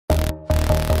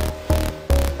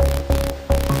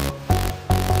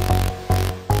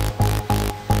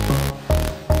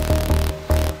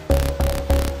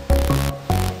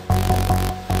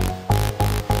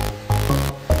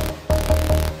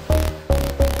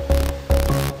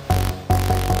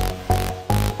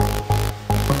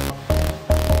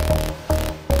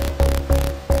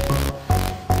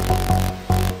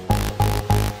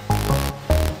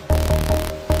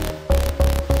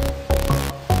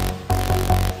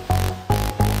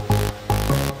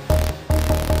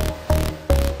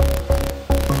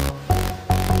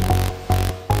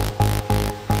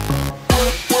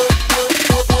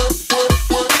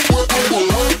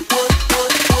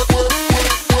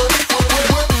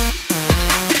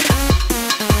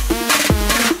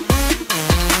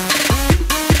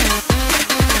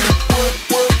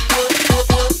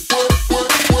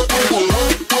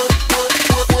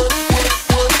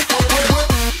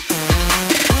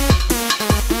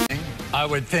I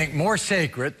would think, more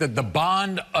sacred than the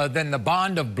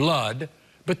bond of blood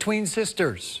between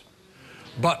sisters.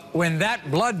 But when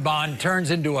that blood bond turns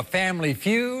into a family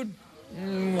feud,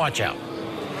 watch out.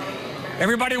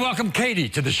 Everybody welcome Katie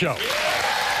to the show.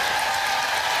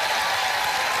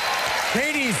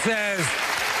 Katie says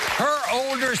her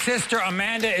older sister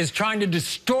Amanda is trying to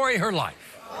destroy her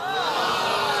life.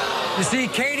 You see,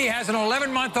 Katie has an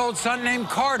 11-month-old son named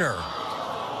Carter.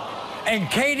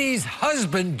 And Katie's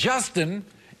husband, Justin,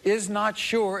 is not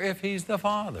sure if he's the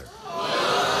father.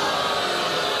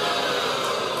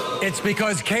 It's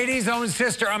because Katie's own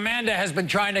sister, Amanda, has been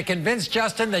trying to convince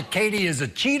Justin that Katie is a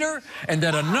cheater and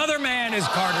that another man is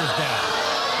Carter's dad.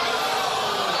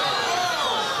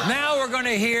 Now we're going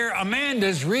to hear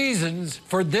Amanda's reasons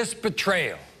for this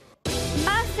betrayal.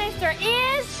 My sister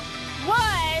is,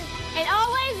 was, and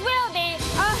always will be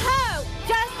a hoe.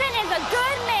 Justin is a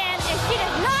good man, and she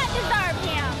does not deserve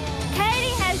him.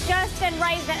 Katie has just been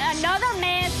raising another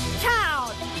man's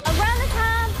child. Around the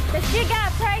time that she got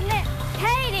pregnant,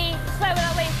 Katie slept with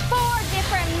at least 4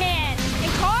 different men,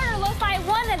 and Carter looks like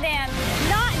one of them,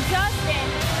 not Justin.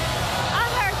 I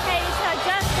heard Katie tell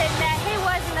Justin that he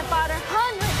wasn't the father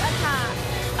hundreds of times.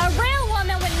 A real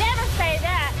woman would never say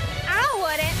that. I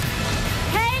wouldn't.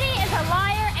 Katie is a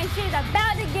liar, and she's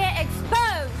about to get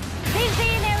exposed. These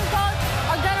DNA results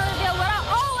are going to reveal what I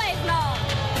always know.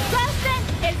 Justin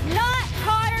is not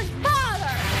Carter's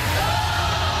father.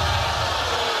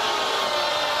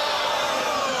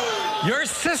 Your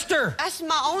sister. That's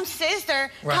my own sister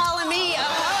calling me a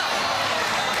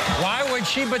hoe. Why would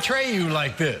she betray you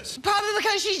like this? Probably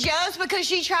because she's jealous because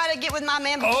she tried to get with my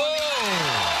man before me.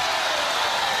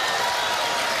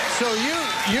 So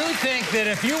you think that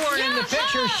if you weren't in the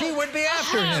picture, she would be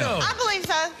after him? I believe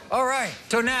so. All right.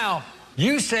 So now,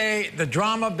 you say the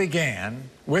drama began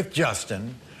with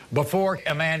Justin before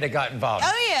Amanda got involved.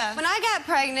 Oh, yeah. When I got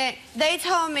pregnant, they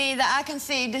told me that I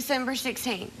conceived December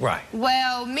 16th. Right.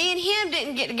 Well, me and him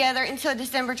didn't get together until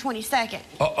December 22nd.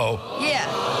 Uh-oh. Yeah.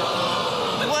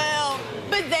 Well,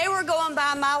 but they were going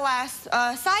by my last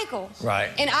cycle.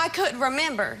 Right. And I couldn't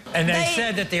remember. And they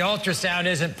said that the ultrasound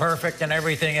isn't perfect and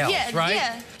everything else, right?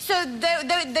 Yeah. So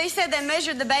they said they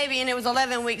measured the baby and it was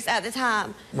 11 weeks at the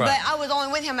time. Right. But I was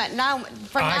only with him at 9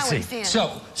 weeks in.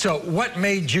 So what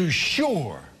made you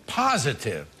sure,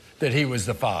 positive, that he was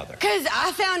the father? Because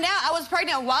I found out I was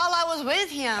pregnant while I was with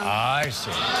him. I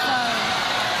see. You are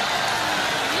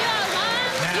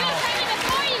lying. You were pregnant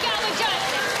before you got with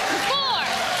Justin. Before.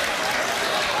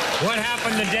 What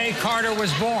happened the day Carter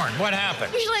was born? What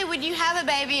happened? Usually when you have a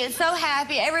baby, it's so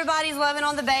happy. Everybody's loving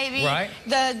on the baby. Right.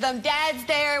 The dad's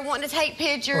there wanting to take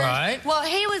pictures. Right. Well,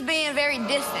 he was being very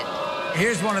distant.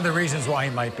 Here's one of the reasons why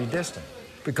he might be distant.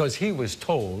 Because he was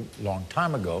told a long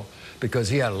time ago, because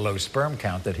he had a low sperm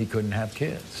count, that he couldn't have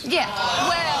kids. Yeah.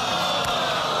 Well,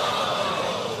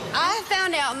 I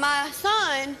found out my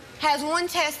son has 1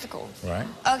 testicle. Right.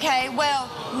 Okay, well,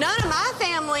 none of my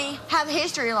family have a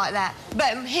history like that,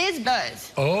 but his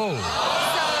does. Oh.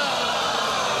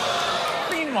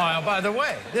 Meanwhile, by the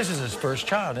way, this is his first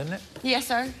child, isn't it? Yes,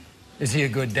 sir. Is he a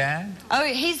good dad? Oh,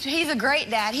 he's a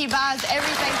great dad. He buys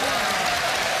everything for him.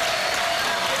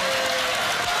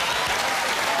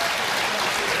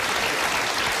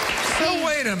 So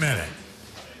wait a minute.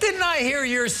 Didn't I hear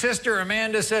your sister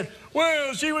Amanda said,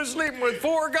 well, she was sleeping with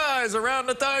 4 guys around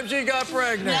the time she got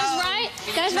pregnant? That's right.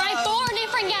 That's right. 4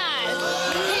 different guys. 4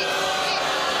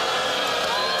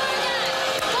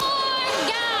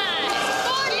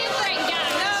 different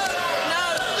guys. No.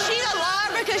 She's a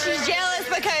liar because she's jealous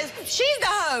because she's the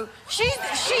hoe. She's the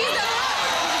hoe.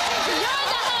 You're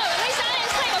the hoe. At least I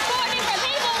didn't sleep with 4 different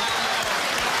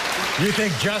people. You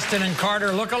think Justin and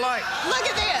Carter look alike? Look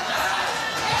at this.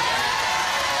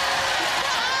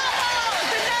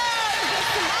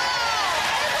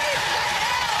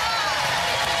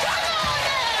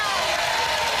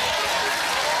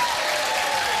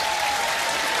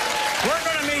 We're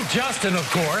going to meet Justin, of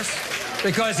course,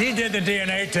 because he did the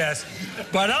DNA test.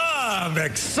 But I'm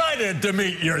excited to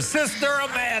meet your sister,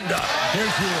 Amanda. Here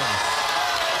she is.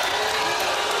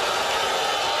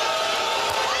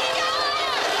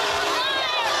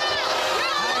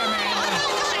 Hi, Amanda.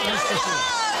 Nice to see you.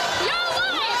 You're a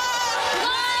liar.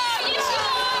 Liar. Yes, you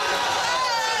are.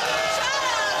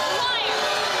 Liar.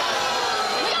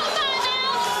 We gonna find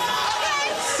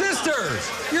out. Sisters,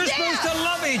 you're supposed to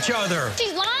love each other.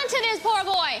 She's lying to this poor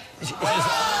boy. If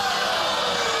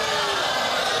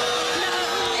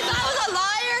I was a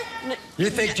liar... You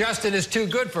think Justin is too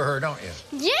good for her, don't you?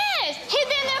 Yes. He's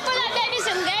been there for that baby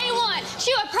since day 1.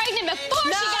 She was pregnant before she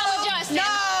got with Justin.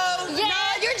 No,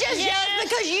 you're just jealous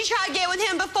because you tried to get with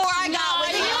him before I got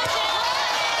with him.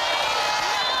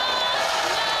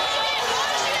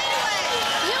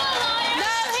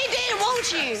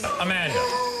 you. Amanda,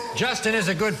 Justin is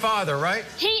a good father, right?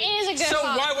 He is a good So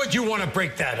father. why would you want to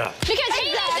break that up? Because he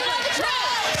needs to know the truth.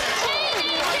 He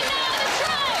needs to know the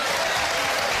truth.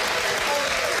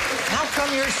 How come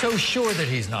you're so sure that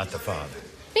he's not the father?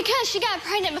 Because she got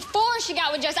pregnant before she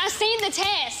got with Justin. I seen the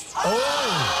test. Oh.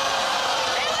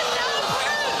 There was no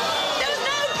proof. There was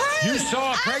no proof. You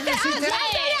saw a pregnancy test?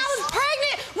 I said I was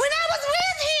pregnant when I was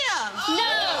with him.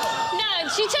 No.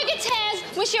 She took a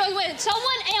test when she was with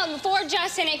someone else before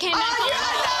Justin. It came back I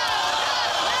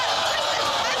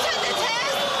took the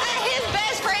test at his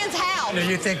best friend's house. Do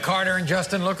you think Carter and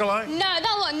Justin look alike? No, they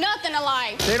don't look nothing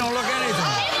alike. They don't look anything.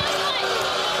 He looks like...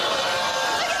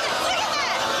 Look at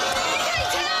that. You can't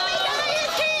tell me they're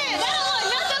his kids. They don't look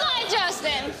nothing like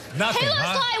Justin. Nothing, He looks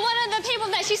huh? like one of the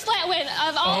people that she slept with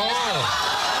of all the... Oh.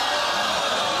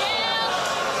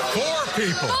 Yeah. 4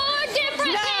 people. 4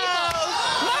 different people.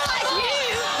 More like you.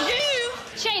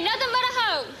 She ain't nothing but a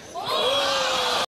hoe.